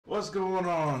What's going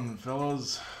on,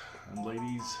 fellas and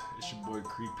ladies? It's your boy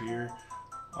Creep here.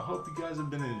 I hope you guys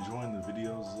have been enjoying the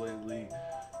videos lately.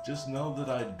 Just know that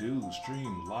I do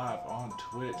stream live on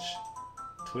Twitch,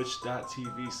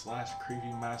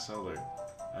 twitch.tv/creepymasseller.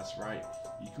 That's right,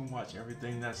 you can watch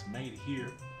everything that's made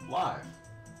here live.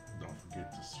 Don't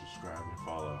forget to subscribe and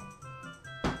follow.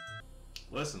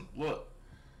 Listen, look,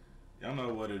 y'all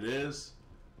know what it is.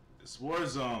 It's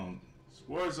Warzone. It's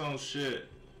Warzone shit.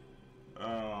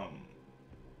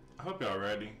 I hope y'all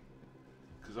ready,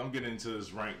 because I'm getting into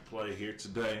this ranked play here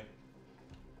today.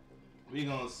 We're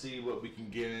gonna see what we can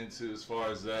get into as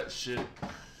far as that shit.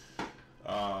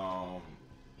 I'm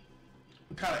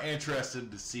kind of interested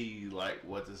to see like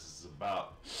what this is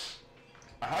about.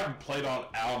 I haven't played on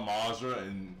Al Mazrah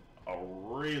in a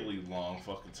really long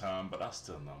fucking time, but I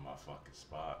still know my fucking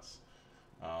spots.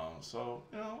 So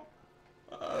you know,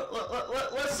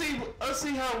 let's see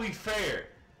how we fare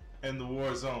in the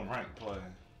Warzone rank play.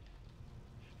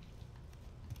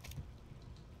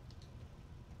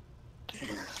 I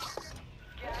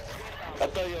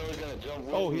thought y'all were gonna jump.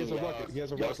 Oh, he has a rocket. He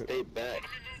has a rocket. Stay back.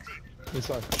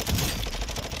 Inside.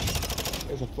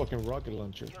 There's a fucking rocket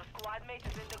launcher. Your squad mate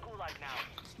is in the gulag now.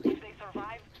 If they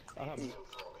survive, I have.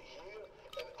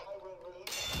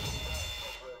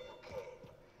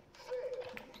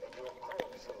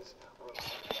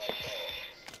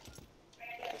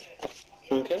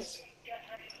 Okay.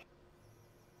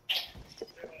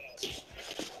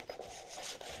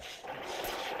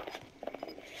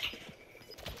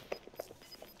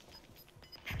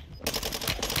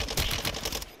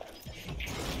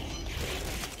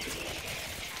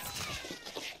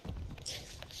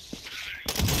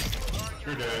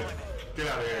 You're dead. Get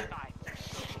out of here.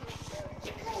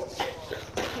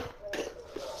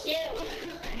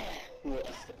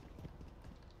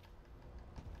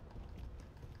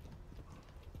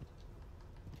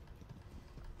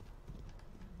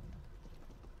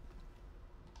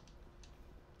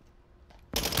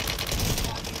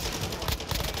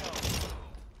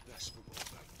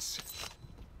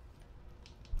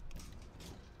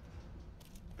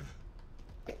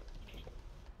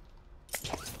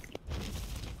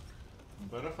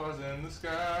 Butterflies in the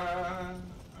sky,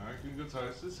 I can go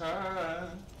twice as high.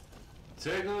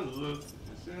 Take a look,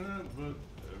 it's in a book,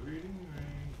 a reading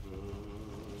rainbow.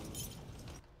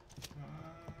 I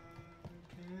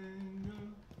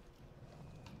can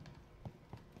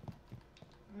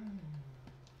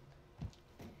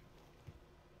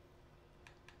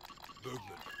go.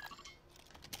 Movement.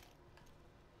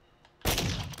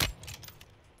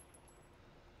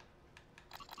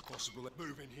 Possible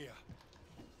move in here.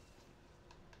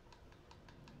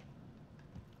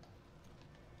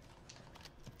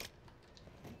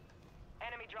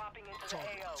 enemy dropping into the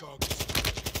AO. Target.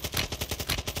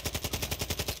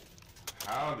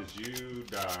 How did you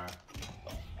die?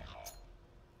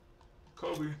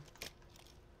 Kobe.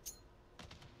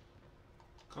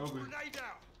 Kobe. Grenade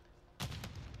out.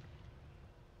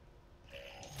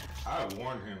 I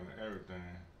warned him and everything.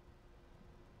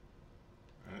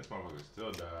 And this motherfucker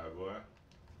still died, boy.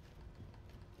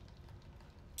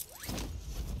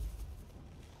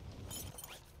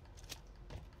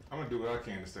 I'm gonna do what I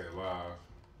can to stay alive.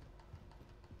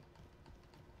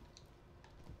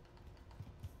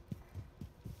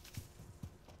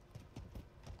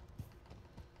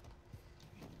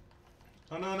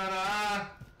 Oh no, no, no!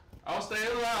 I'll stay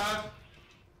alive!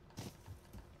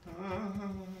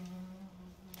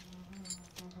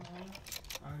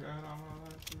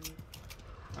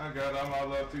 I got all my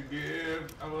love to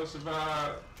give. I will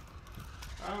survive.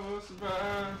 I will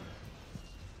survive.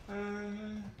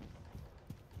 Alright,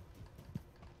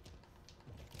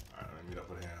 let me meet up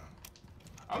with him.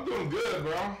 I'm doing good,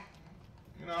 bro.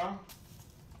 You know,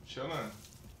 chilling.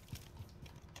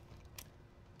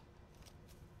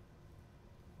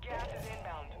 Gas is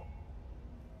inbound.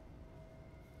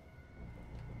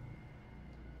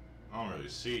 I don't really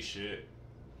see shit.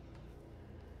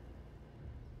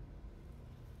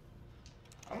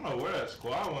 I don't know where that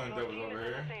squad went that was Your team over is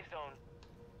in here. the safe zone.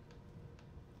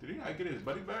 Did he not get his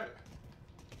buddy back?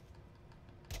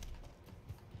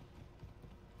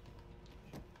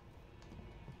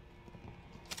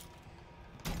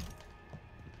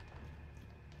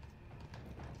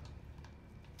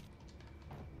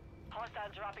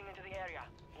 Hostiles dropping into the area.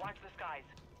 Watch the skies.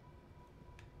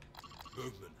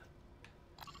 Movement.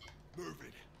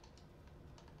 Moving.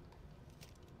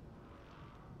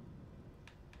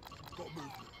 Got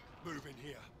movement. Move in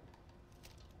here.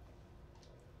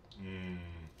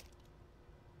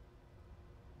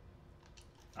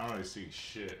 I don't really see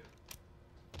shit.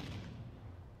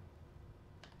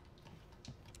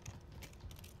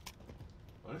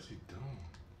 What is he doing?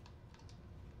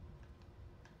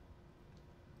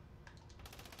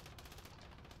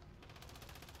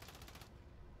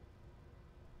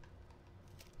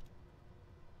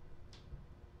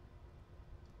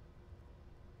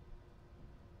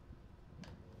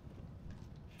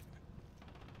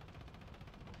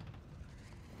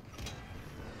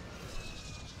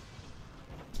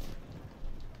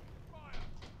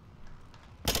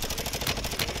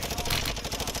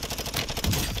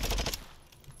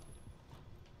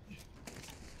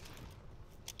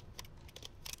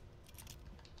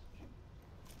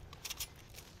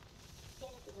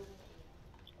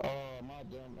 Oh, my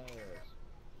dumb ass.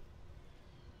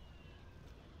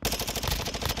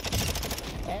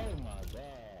 Oh my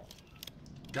god.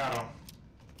 Got him.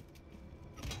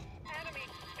 Enemy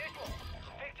visual.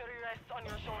 Victory rests on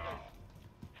your shoulders.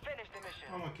 Finish the mission.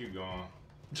 I'm gonna keep going.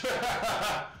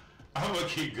 I'm gonna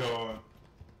keep going.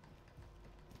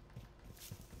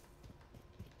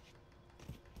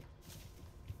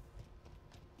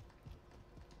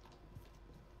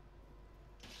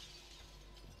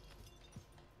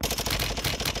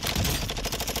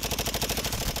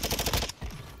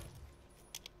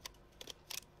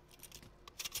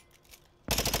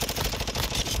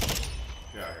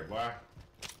 Get out of here, boy.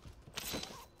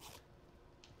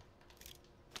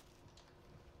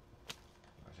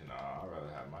 Actually, nah, I'd rather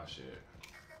have my shit.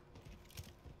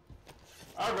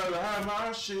 I'd rather have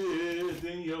my shit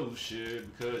than your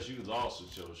shit because you lost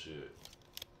with your shit.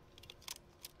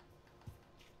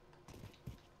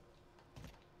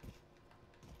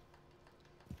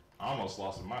 I almost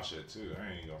lost with my shit too. I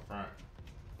ain't even gonna front.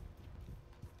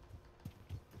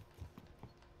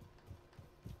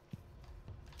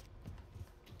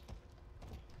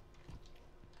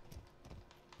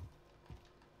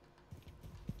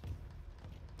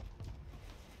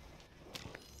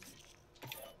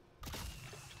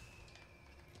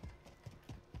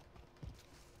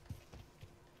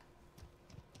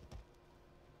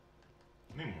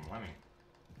 I need more money.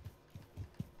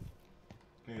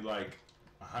 I need like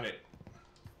 100.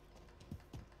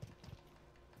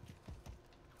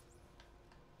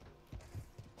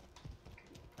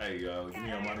 Hey yo, give me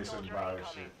your money so you can buy this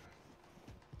shit.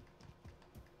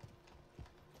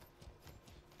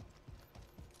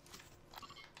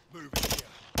 Moving here.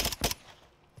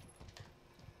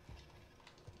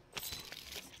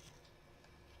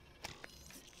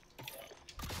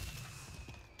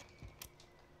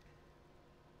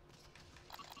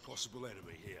 Possible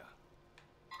enemy here.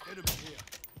 Enemy here.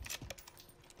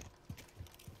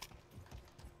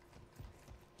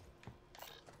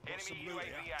 Enemy loot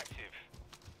UAV here. active.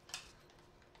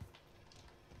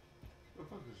 What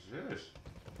the fuck is this?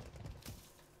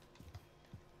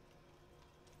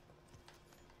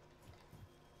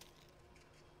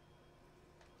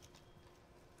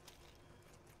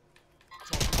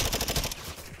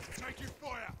 Taking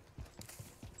fire!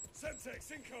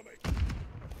 Semtex incoming!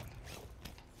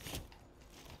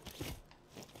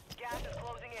 Gas is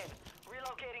closing in.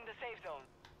 Relocating the safe zone.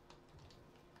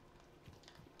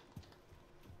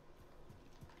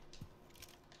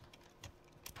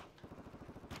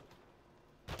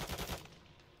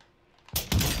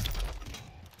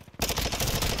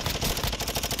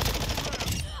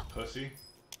 Pussy.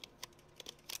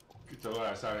 Get your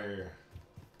ass out of here.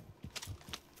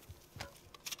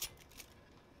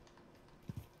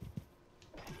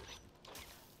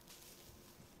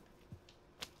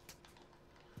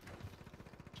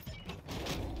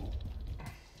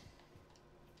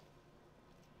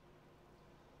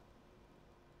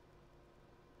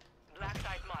 Black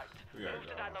site marked. We gotta Move to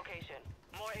go. that location.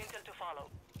 More intel to follow.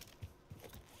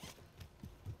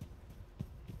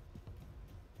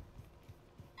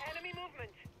 Enemy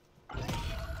movement.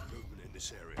 Movement in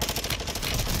this area.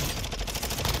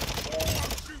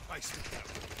 Shoot! Wasted that.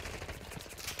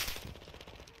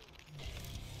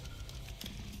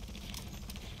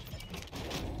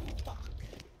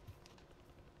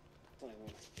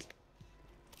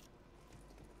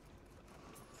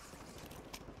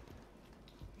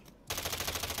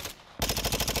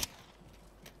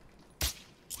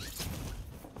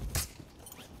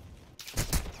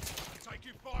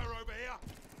 Taking fire over here.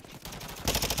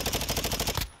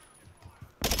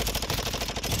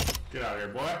 Get out of here,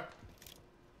 boy.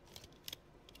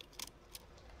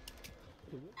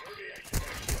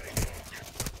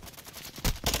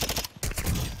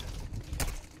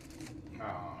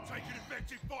 Oh. Taking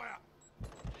effective fire.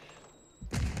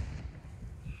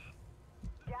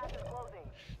 Gas is closing.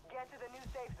 Get to the new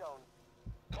safe zone.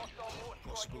 Hostile mortar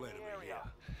Possible strike in the enemy area.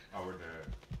 here. Oh, we're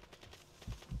dead.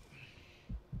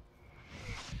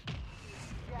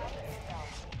 Gas is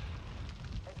inbound.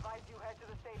 Advise you head to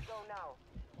the safe zone now.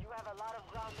 a lot of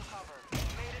ground to cover.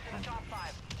 Made it to the top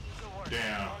 5. Good work.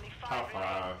 Damn. Only Top remaining.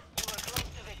 5. You were close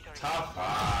to victory. Top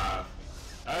 5.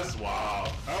 That's wild.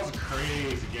 That was a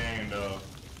crazy game, though.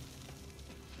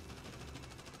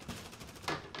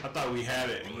 I thought we had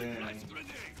it, and then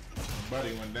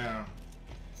Buddy went down.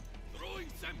 Throwing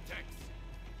Semtex.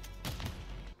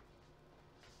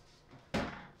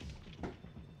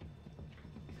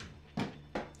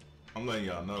 I'm letting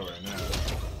y'all know right now.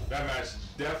 That match is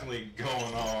definitely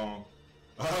going on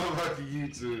fucking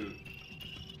YouTube.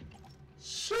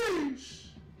 Sheesh.